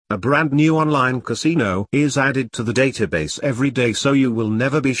A brand new online casino is added to the database every day, so you will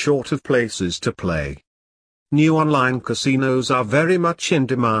never be short of places to play. New online casinos are very much in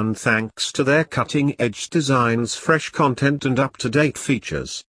demand thanks to their cutting-edge designs, fresh content and up-to-date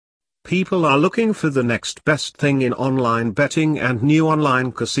features. People are looking for the next best thing in online betting, and new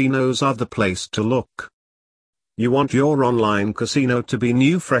online casinos are the place to look. You want your online casino to be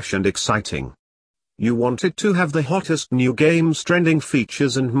new, fresh and exciting. You want it to have the hottest new games, trending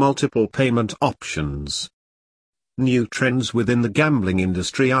features and multiple payment options. New trends within the gambling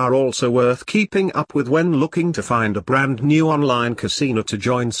industry are also worth keeping up with when looking to find a brand new online casino to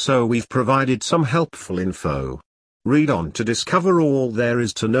join, so we've provided some helpful info. Read on to discover all there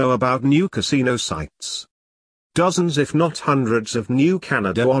is to know about new casino sites. Dozens if not hundreds of new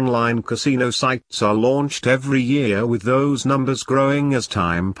Canada online casino sites are launched every year, with those numbers growing as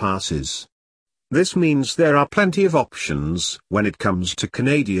time passes. This means there are plenty of options when it comes to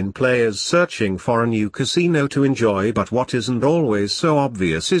Canadian players searching for a new casino to enjoy, but what isn't always so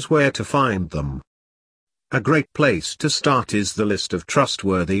obvious is where to find them. A great place to start is the list of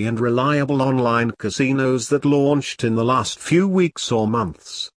trustworthy and reliable online casinos that launched in the last few weeks or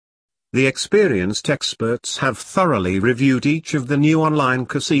months. The experienced experts have thoroughly reviewed each of the new online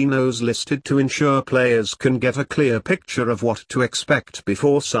casinos listed to ensure players can get a clear picture of what to expect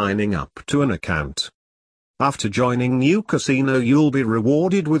before signing up to an account. After joining new casino, you'll be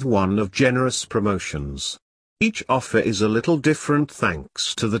rewarded with one of generous promotions. Each offer is a little different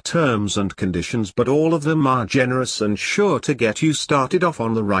thanks to the terms and conditions, but all of them are generous and sure to get you started off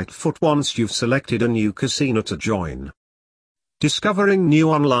on the right foot once you've selected a new casino to join. Discovering new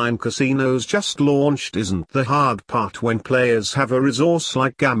online casinos just launched isn't the hard part when players have a resource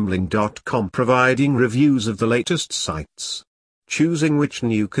like gambling.com providing reviews of the latest sites. Choosing which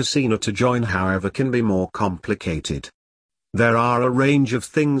new casino to join, however, can be more complicated. There are a range of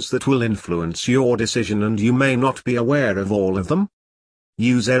things that will influence your decision, and you may not be aware of all of them.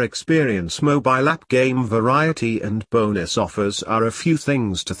 User experience, mobile app, game variety and bonus offers are a few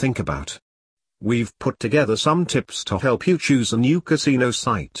things to think about. We've put together some tips to help you choose a new casino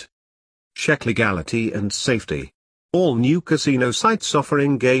site. Check legality and safety. All new casino sites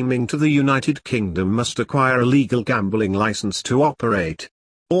offering gaming to the United Kingdom must acquire a legal gambling license to operate.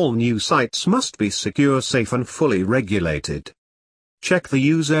 All new sites must be secure, safe and fully regulated. Check the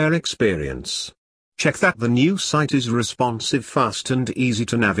user experience. Check that the new site is responsive, fast and easy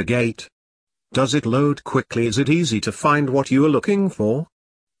to navigate. Does it load quickly? Is it easy to find what you are looking for?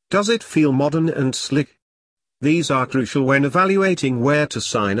 Does it feel modern and slick? These are crucial when evaluating where to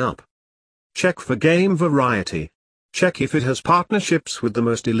sign up. Check for game variety. Check if it has partnerships with the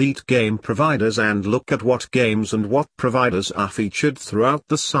most elite game providers, and look at what games and what providers are featured throughout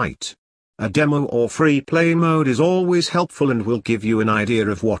the site. A demo or free play mode is always helpful and will give you an idea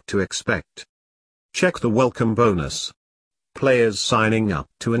of what to expect. Check the welcome bonus. Players signing up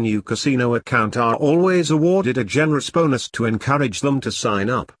to a new casino account are always awarded a generous bonus to encourage them to sign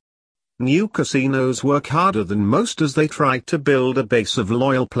up. New casinos work harder than most as they try to build a base of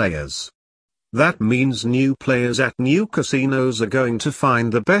loyal players. That means new players at new casinos are going to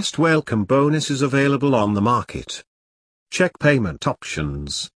find the best welcome bonuses available on the market. Check payment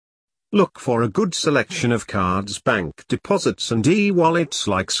options. Look for a good selection of cards, bank deposits and e-wallets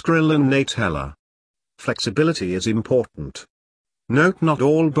like Skrill and Nateller. Flexibility is important. Note, not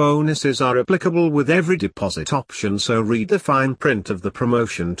all bonuses are applicable with every deposit option, so read the fine print of the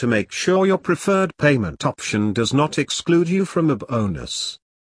promotion to make sure your preferred payment option does not exclude you from a bonus.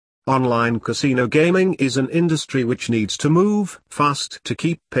 Online casino gaming is an industry which needs to move fast to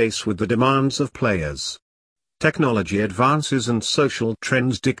keep pace with the demands of players. Technology advances and social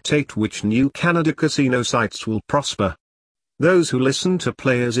trends dictate which new Canada casino sites will prosper. Those who listen to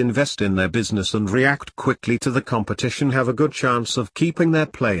players, invest in their business and react quickly to the competition have a good chance of keeping their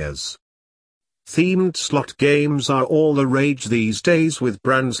players. Themed slot games are all the rage these days, with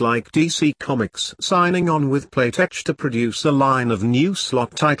brands like DC Comics signing on with Playtech to produce a line of new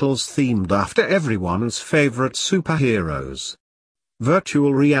slot titles themed after everyone's favorite superheroes.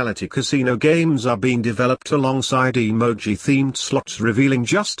 Virtual reality casino games are being developed alongside emoji-themed slots, revealing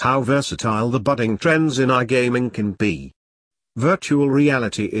just how versatile the budding trends in iGaming can be. Virtual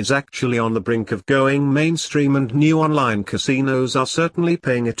reality is actually on the brink of going mainstream, and new online casinos are certainly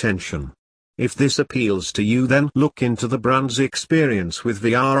paying attention. If this appeals to you, then look into the brand's experience with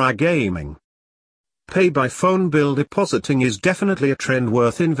VR iGaming. Pay-by-phone bill depositing is definitely a trend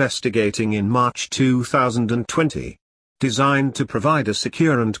worth investigating in March 2020. Designed to provide a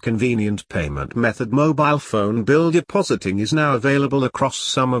secure and convenient payment method, mobile phone bill depositing is now available across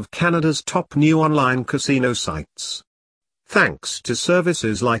some of Canada's top new online casino sites. Thanks to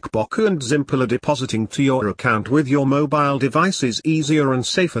services like Boku and Zimpala, depositing to your account with your mobile device is easier and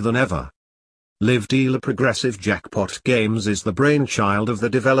safer than ever. Live Dealer Progressive Jackpot Games is the brainchild of the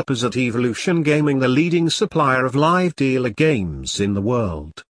developers at Evolution Gaming, the leading supplier of live dealer games in the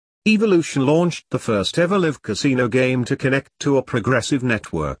world. Evolution launched the first ever live casino game to connect to a progressive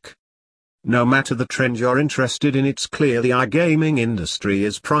network. No matter the trend you're interested in, it's clear the iGaming industry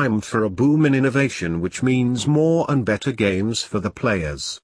is primed for a boom in innovation, which means more and better games for the players.